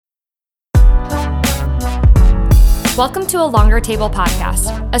Welcome to a Longer Table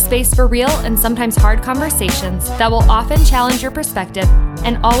podcast, a space for real and sometimes hard conversations that will often challenge your perspective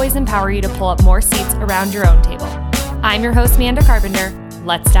and always empower you to pull up more seats around your own table. I'm your host, Amanda Carpenter.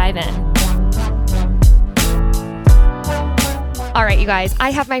 Let's dive in. All right, you guys,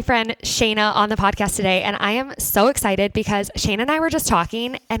 I have my friend Shaina on the podcast today, and I am so excited because Shaina and I were just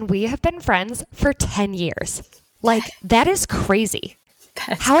talking, and we have been friends for 10 years. Like, that is crazy.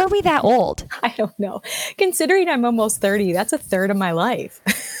 How are we that old? I don't know. Considering I'm almost 30, that's a third of my life.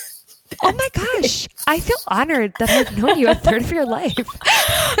 Oh my gosh. I feel honored that I've known you a third of your life.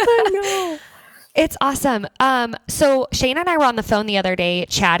 I know. It's awesome. So Shaina and I were on the phone the other day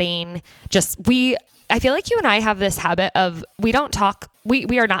chatting. I feel like you and I have this habit of, we don't talk.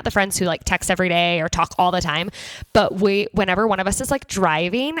 We are not the friends who like text every day or talk all the time, but whenever one of us is like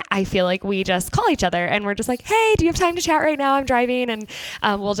driving, I feel like we just call each other and we're just like, hey, do you have time to chat right now? I'm driving, and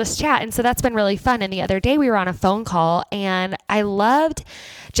we'll just chat. And so that's been really fun. And the other day we were on a phone call and I loved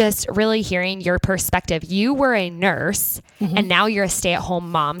just really hearing your perspective. You were a nurse and now you're a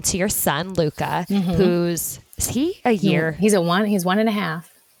stay-at-home mom to your son, Luca, is he a year? He's 1.5.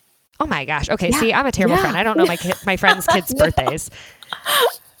 Oh my gosh. Okay. Yeah. See, I'm a terrible friend. I don't know my friends' kids' birthdays.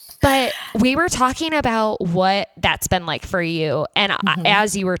 But we were talking about what that's been like for you. And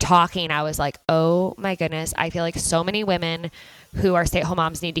as you were talking, I was like, oh my goodness, I feel like so many women who are stay-at-home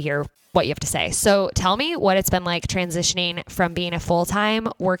moms need to hear what you have to say. So tell me what it's been like transitioning from being a full-time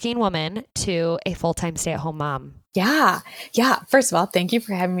working woman to a full-time stay-at-home mom. Yeah. First of all, thank you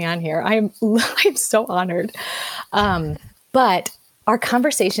for having me on here. I'm so honored. But our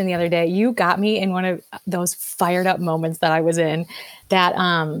conversation the other day, you got me in one of those fired up moments that I was in,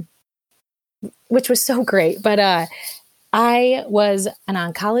 that, which was so great. But I was an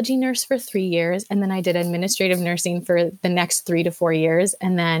oncology nurse for 3 years, and then I did administrative nursing for the next 3 to 4 years.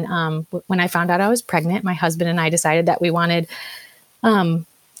 And then when I found out I was pregnant, my husband and I decided that we wanted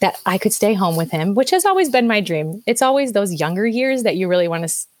that I could stay home with him, which has always been my dream. It's always those younger years that you really want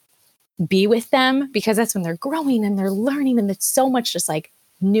to be with them, because that's when they're growing and they're learning, and it's so much just like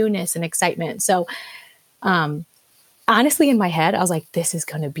newness and excitement. So, honestly, in my head, I was like, this is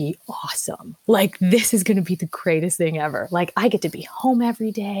going to be awesome. Like, this is going to be the greatest thing ever. Like, I get to be home every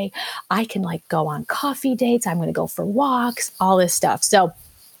day. I can like go on coffee dates. I'm going to go for walks, all this stuff. So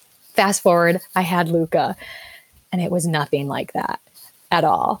fast forward, I had Luca, and it was nothing like that at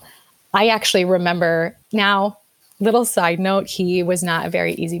all. I actually remember now, little side note, he was not a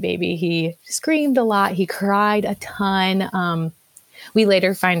very easy baby. He screamed a lot. He cried a ton. We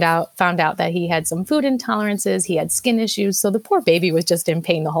later found out that he had some food intolerances. He had skin issues. So the poor baby was just in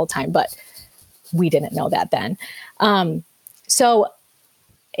pain the whole time, but we didn't know that then. So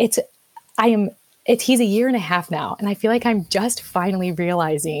he's a year and a half now. And I feel like I'm just finally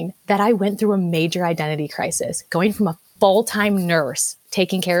realizing that I went through a major identity crisis, going from a full-time nurse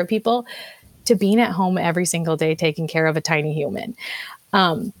taking care of people to being at home every single day, taking care of a tiny human,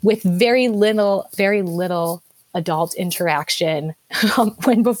 with very little adult interaction.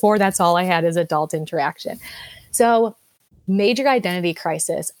 When before that's all I had is adult interaction. So major identity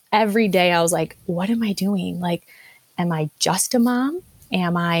crisis. Every day I was like, what am I doing? Like, am I just a mom?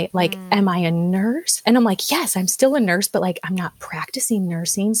 Am I a nurse? And I'm like, yes, I'm still a nurse, but like, I'm not practicing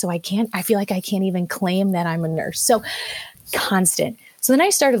nursing. So I feel like I can't even claim that I'm a nurse. So constant. So then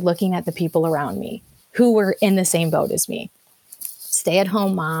I started looking at the people around me who were in the same boat as me,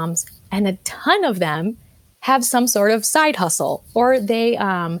 stay-at-home moms, and a ton of them have some sort of side hustle, or they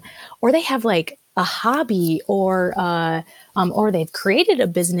have like a hobby, or they've created a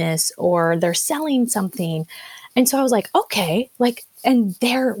business, or they're selling something. And so I was like, okay, like, and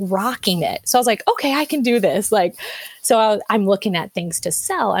they're rocking it. So I was like, okay, I can do this. Like, so I'm looking at things to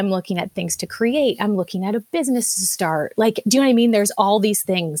sell. I'm looking at things to create. I'm looking at a business to start. Like, do you know what I mean? There's all these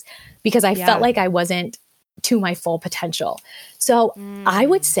things, because I felt like I wasn't to my full potential. So I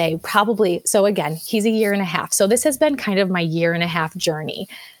would say probably, so again, he's a year and a half. So this has been kind of my year and a half journey.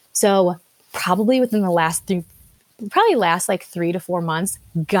 So probably within the last 3 to 4 months,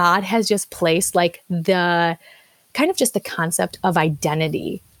 God has just placed like the concept of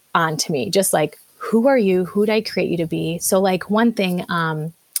identity onto me. Just like, who are you? Who did I create you to be? So like one thing,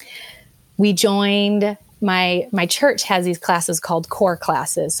 we joined, my church has these classes called core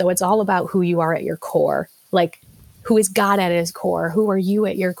classes. So it's all about who you are at your core. Like, who is God at his core? Who are you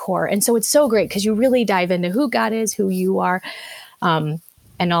at your core? And so it's so great because you really dive into who God is, who you are, and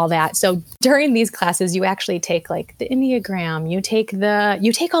all that. So during these classes, you actually take like the Enneagram, you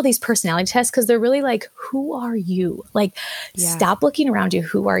take all these personality tests, because they're really like, who are you? Like, stop looking around you.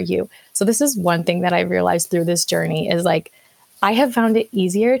 Who are you? So this is one thing that I realized through this journey is like, I have found it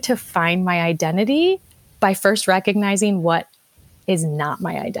easier to find my identity by first recognizing what is not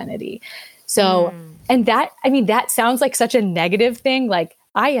my identity. So, and that, I mean, that sounds like such a negative thing. Like,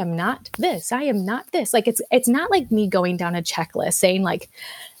 I am not this, I am not this. Like, it's not like me going down a checklist saying like,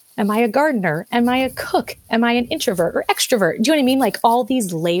 am I a gardener? Am I a cook? Am I an introvert or extrovert? Do you know what I mean? Like all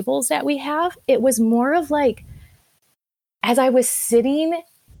these labels that we have, it was more of like, as I was sitting,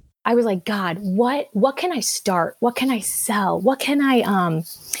 I was like, God, what can I start? What can I sell? What can I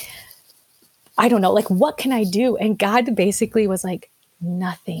don't know, like, what can I do? And God basically was like,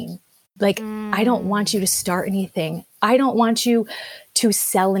 nothing. Like, I don't want you to start anything. I don't want you to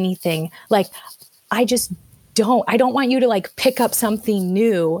sell anything. Like, I don't want you to like pick up something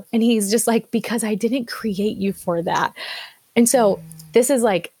new. And he's just like, because I didn't create you for that. And so this is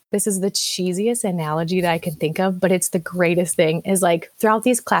the cheesiest analogy that I can think of, but it's the greatest thing is like throughout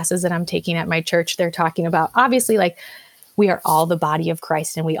these classes that I'm taking at my church, they're talking about obviously like we are all the body of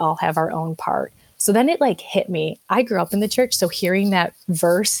Christ and we all have our own part. So then it like hit me. I grew up in the church. So hearing that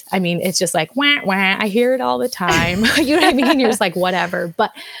verse, I mean, it's just like, wah, wah. I hear it all the time. You know what I mean? You're just like, whatever.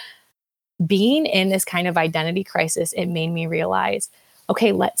 But being in this kind of identity crisis, it made me realize,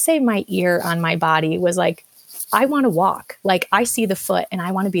 okay, let's say my ear on my body was like, I want to walk. Like I see the foot and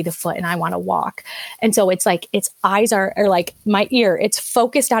I want to be the foot and I want to walk. And so it's like, its eyes are like my ear, it's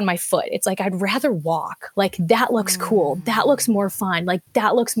focused on my foot. It's like, I'd rather walk. Like that looks cool. That looks more fun. Like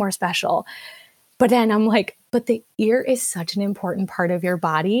that looks more special. But then I'm like, but the ear is such an important part of your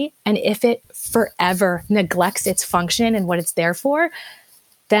body. And if it forever neglects its function and what it's there for,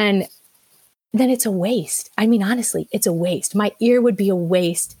 then it's a waste. I mean, honestly, it's a waste. My ear would be a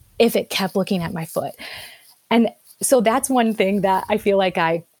waste if it kept looking at my foot. And so that's one thing that I feel like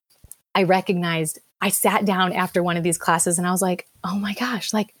I recognized. I sat down after one of these classes and I was like, oh my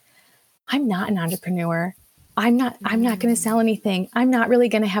gosh, like I'm not an entrepreneur. I'm not going to sell anything. I'm not really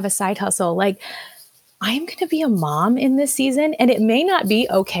going to have a side hustle. Like I'm going to be a mom in this season, and it may not be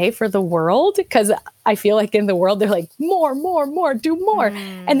okay for the world because I feel like in the world, they're like more, do more.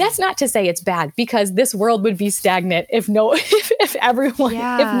 And that's not to say it's bad because this world would be stagnant if no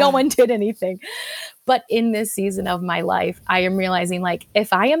one did anything. But in this season of my life, I am realizing like,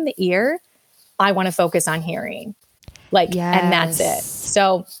 if I am the ear, I want to focus on hearing like, and that's it.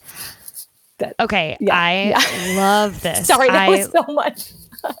 So okay. I love this. Sorry, that was so much.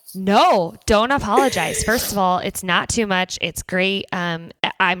 No, don't apologize. First of all, it's not too much. It's great.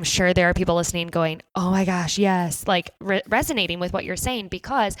 I'm sure there are people listening going, oh my gosh, yes. Like resonating with what you're saying,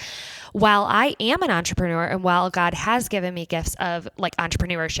 because while I am an entrepreneur and while God has given me gifts of like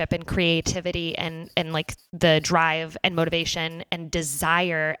entrepreneurship and creativity and like the drive and motivation and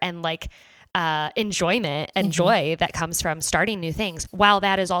desire and like enjoyment and joy that comes from starting new things. While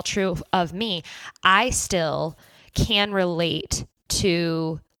that is all true of me, I still can relate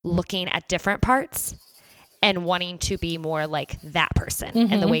to looking at different parts and wanting to be more like that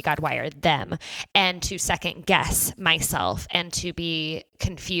person and the way God wired them, and to second guess myself and to be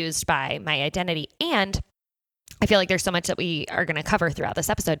confused by my identity. And I feel like there's so much that we are going to cover throughout this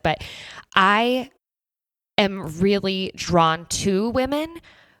episode, but I am really drawn to women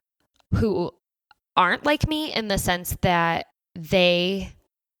who aren't like me in the sense that they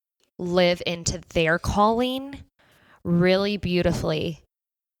live into their calling really beautifully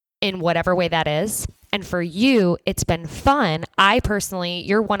in whatever way that is. And for you, it's been fun. I personally,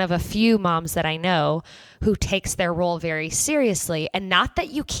 you're one of a few moms that I know who takes their role very seriously. And not that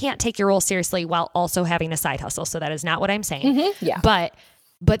you can't take your role seriously while also having a side hustle. So that is not what I'm saying. Yeah. But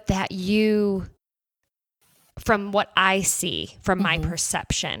that you, from what I see, from my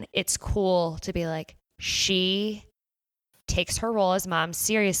perception, it's cool to be like, she takes her role as mom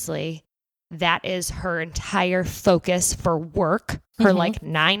seriously. That is her entire focus for work, her like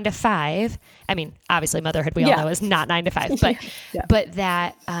 9 to 5. I mean, obviously motherhood, we all know is not 9 to 5, but, but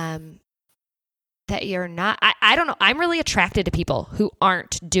that, that you're not, I don't know. I'm really attracted to people who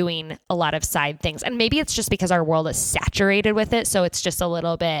aren't doing a lot of side things. And maybe it's just because our world is saturated with it. So it's just a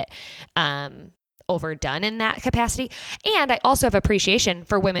little bit, overdone in that capacity. And I also have appreciation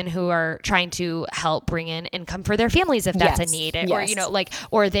for women who are trying to help bring in income for their families if that's a need, or, you know, like,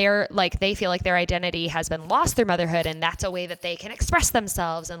 or they're like, they feel like their identity has been lost through motherhood and that's a way that they can express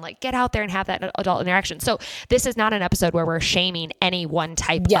themselves and like get out there and have that adult interaction. So this is not an episode where we're shaming any one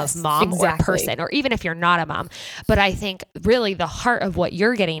type of mom or person, or even if you're not a mom. But I think really the heart of what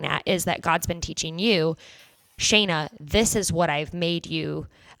you're getting at is that God's been teaching you, Shaina, this is what I've made you,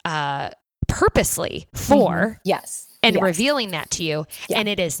 purposely for, and revealing that to you. And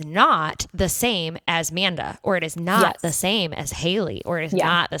it is not the same as Manda, or it is not the same as Haley, or it is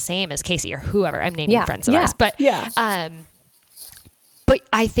not the same as Casey, or whoever. I'm naming friends of ours, but But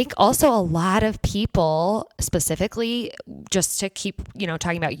I think also a lot of people, specifically, just to keep,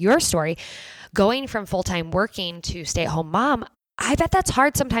 talking about your story, going from full-time working to stay-at-home mom, I bet that's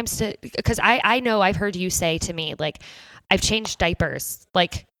hard sometimes because I know I've heard you say to me, like, I've changed diapers.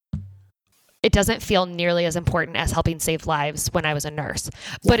 Like, it doesn't feel nearly as important as helping save lives when I was a nurse.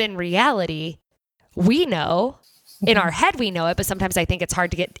 Yeah. But in reality, we know, in our head we know it, but sometimes I think it's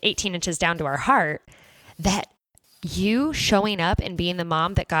hard to get 18 inches down to our heart that you showing up and being the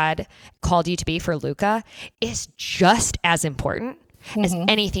mom that God called you to be for Luca is just as important as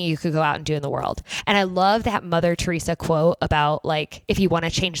anything you could go out and do in the world. And I love that Mother Teresa quote about, like, if you want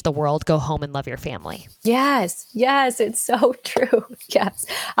to change the world, go home and love your family. Yes. Yes. It's so true. Yes.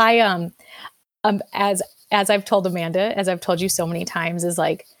 As I've told Amanda, as I've told you so many times, is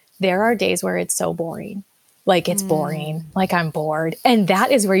like, there are days where it's so boring. Like, it's boring. Like, I'm bored. And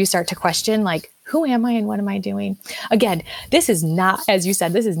that is where you start to question, like, who am I and what am I doing? Again, this is not, as you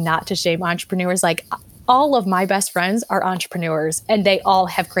said, this is not to shame entrepreneurs. Like, all of my best friends are entrepreneurs and they all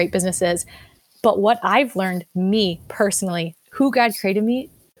have great businesses. But what I've learned, me personally, who God created me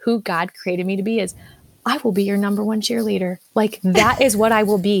to be is, I will be your number one cheerleader. Like, that is what I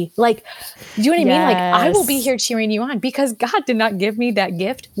will be. Like, do you know what I mean? Like, I will be here cheering you on because God did not give me that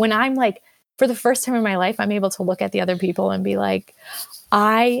gift. When I'm like, for the first time in my life, I'm able to look at the other people and be like,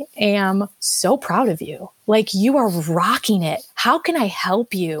 I am so proud of you. Like, you are rocking it. How can I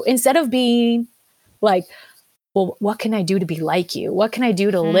help you? Instead of being like, well, what can I do to be like you? What can I do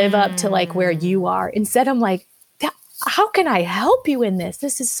to live up to like where you are? Instead, I'm like, how can I help you in this?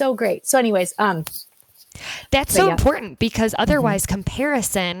 This is so great. So anyways, that's so important because otherwise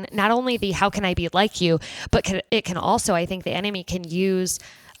comparison, not only the how can I be like you, but it can also, I think the enemy can use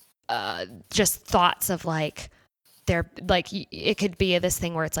just thoughts of like, they're like, it could be this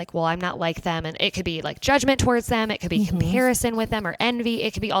thing where it's like, well, I'm not like them. And it could be like judgment towards them. It could be comparison with them or envy.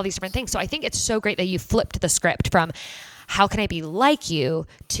 It could be all these different things. So I think it's so great that you flipped the script from how can I be like you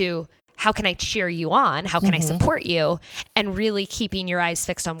to how can I cheer you on? How can I support you? And really keeping your eyes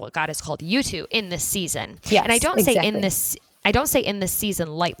fixed on what God has called you to in this season. Yes, and I don't say in this season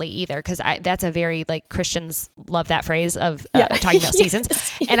lightly either, because that's a very, like, Christians love that phrase of talking about seasons.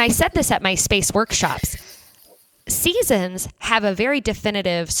 And I said this at my space workshops. Seasons have a very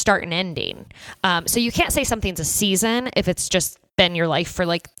definitive start and ending. So you can't say something's a season if it's just been your life for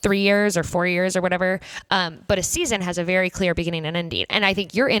like 3 years or 4 years or whatever. But a season has a very clear beginning and ending. And I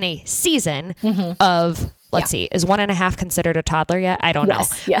think you're in a season of, let's see, is 1.5 considered a toddler yet? I don't know.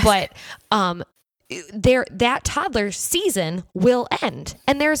 Yes. But that toddler season will end.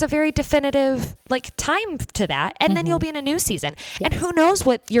 And there's a very definitive like time to that. And then you'll be in a new season. Yes. And who knows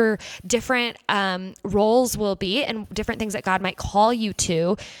what your different roles will be and different things that God might call you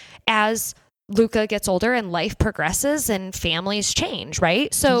to as Luca gets older and life progresses and families change,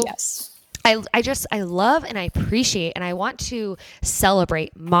 right? So yes. I love and I appreciate and I want to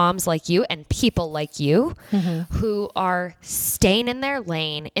celebrate moms like you and people like you who are staying in their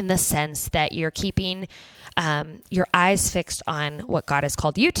lane in the sense that you're keeping your eyes fixed on what God has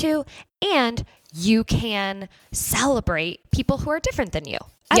called you to, and you can celebrate people who are different than you.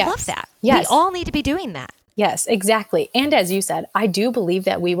 I love that. Yes. We all need to be doing that. Yes, exactly. And as you said, I do believe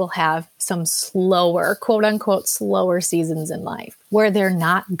that we will have some slower, quote unquote, slower seasons in life where they're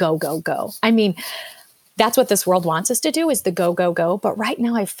not go, go, go. I mean, that's what this world wants us to do is the go, go, go. But right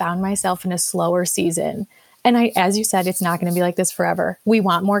now I found myself in a slower season. And as you said, it's not going to be like this forever. We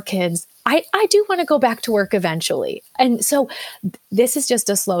want more kids. I do want to go back to work eventually. And so this is just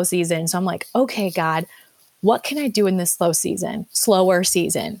a slow season. So I'm like, okay, God, what can I do in this slower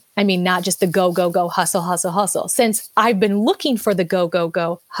season? I mean, not just the go, go, go, hustle, hustle, hustle. Since I've been looking for the go, go,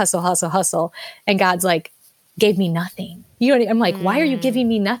 go, hustle, hustle, hustle. And God's like, gave me nothing. You know what I mean? I'm like, why are you giving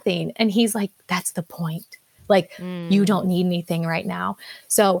me nothing? And he's like, that's the point. Like, you don't need anything right now.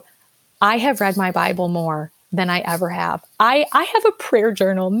 So I have read my Bible more than I ever have. I have a prayer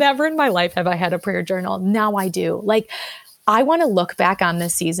journal. Never in my life have I had a prayer journal. Now I do. Like, I want to look back on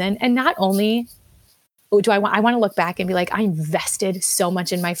this season and not only I want to look back and be like, I invested so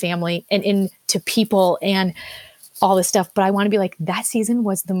much in my family and into people and all this stuff. But I want to be like, that season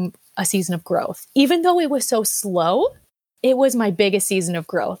was a season of growth. Even though it was so slow, it was my biggest season of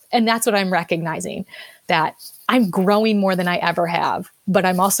growth. And that's what I'm recognizing, that I'm growing more than I ever have, but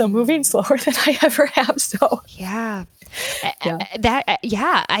I'm also moving slower than I ever have. So yeah,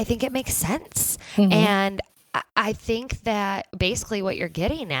 I think it makes sense. And I think that basically what you're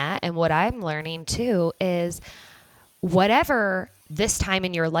getting at and what I'm learning too is whatever this time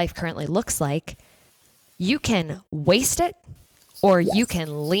in your life currently looks like, you can waste it or you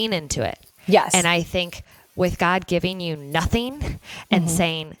can lean into it. Yes. And I think with God giving you nothing and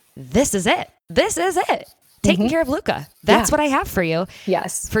saying, this is it. This is it. Taking care of Luca. That's what I have for you.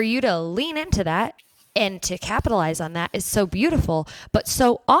 Yes. For you to lean into that and to capitalize on that is so beautiful. But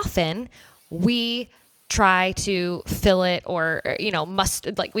so often we try to fill it or,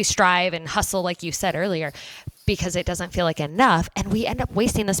 we strive and hustle, like you said earlier, because it doesn't feel like enough. And we end up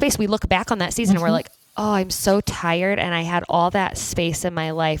wasting the space. We look back on that season and we're like, oh, I'm so tired. And I had all that space in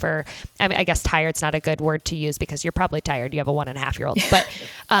my life. Or, I guess tired's not a good word to use because you're probably tired. You have a 1.5-year-old, but,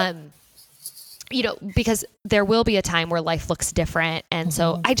 because there will be a time where life looks different. And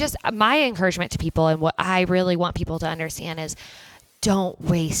so my encouragement to people and what I really want people to understand is don't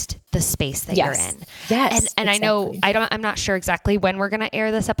waste the space that you're in. Yes. And exactly. I know I'm not sure exactly when we're going to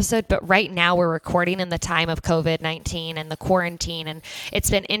air this episode, but right now we're recording in the time of COVID-19 and the quarantine. And it's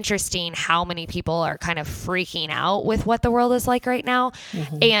been interesting how many people are kind of freaking out with what the world is like right now.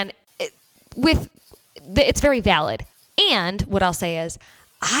 And it's very valid. And what I'll say is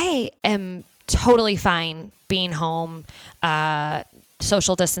I am totally fine being home.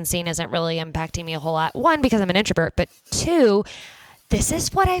 Social distancing isn't really impacting me a whole lot. One, because I'm an introvert, but two, this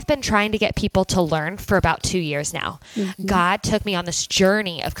is what I've been trying to get people to learn for about 2 years now. God took me on this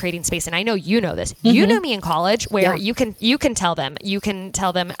journey of creating space. And I know you know this. You knew me in college where you can tell them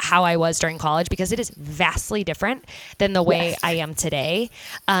how I was during college because it is vastly different than the way I am today.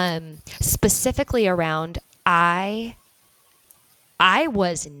 Specifically around I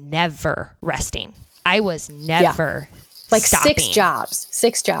was never resting. I was never stopping.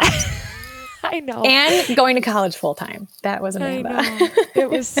 6 jobs. I know. And going to college full time. That was Amanda. I know. It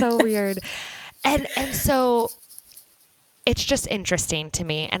was so weird. And so it's just interesting to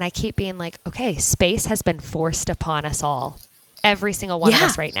me. And I keep being like, okay, space has been forced upon us all. Every single one of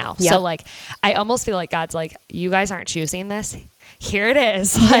us right now. Yep. So I almost feel like God's like, you guys aren't choosing this. Here it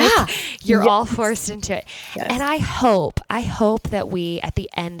is. You're all forced into it. Yes. And I hope that we, at the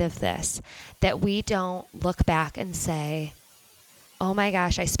end of this, that we don't look back and say, oh my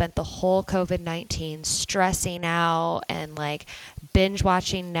gosh, I spent the whole COVID-19 stressing out and binge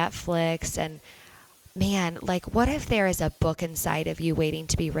watching Netflix. And man, what if there is a book inside of you waiting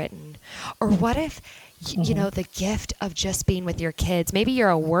to be written? Or what if, the gift of just being with your kids, maybe you're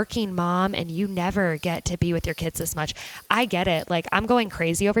a working mom and you never get to be with your kids as much. I get it. I'm going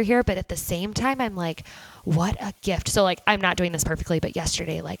crazy over here, but at the same time, I'm like, what a gift. So I'm not doing this perfectly, but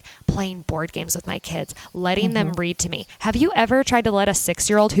yesterday, playing board games with my kids, letting them read to me. Have you ever tried to let a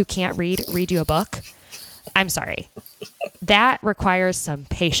 6-year-old who can't read you a book? I'm sorry. That requires some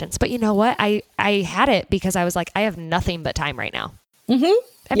patience. But you know what? I had it because I was like, I have nothing but time right now. I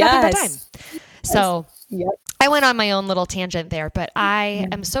have nothing but time. So I went on my own little tangent there, but I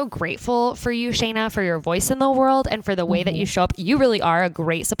am so grateful for you, Shaina, for your voice in the world and for the way that you show up. You really are a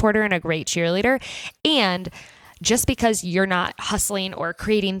great supporter and a great cheerleader. And just because you're not hustling or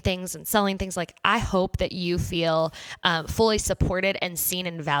creating things and selling things, I hope that you feel fully supported and seen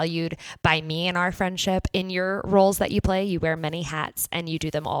and valued by me in our friendship in your roles that you play. You wear many hats and you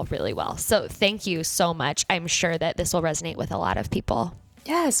do them all really well. So thank you so much. I'm sure that this will resonate with a lot of people.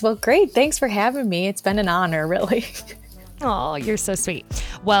 Yes. Well, great. Thanks for having me. It's been an honor, really. Oh, you're so sweet.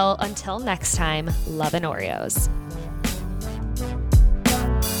 Well, until next time, love and Oreos.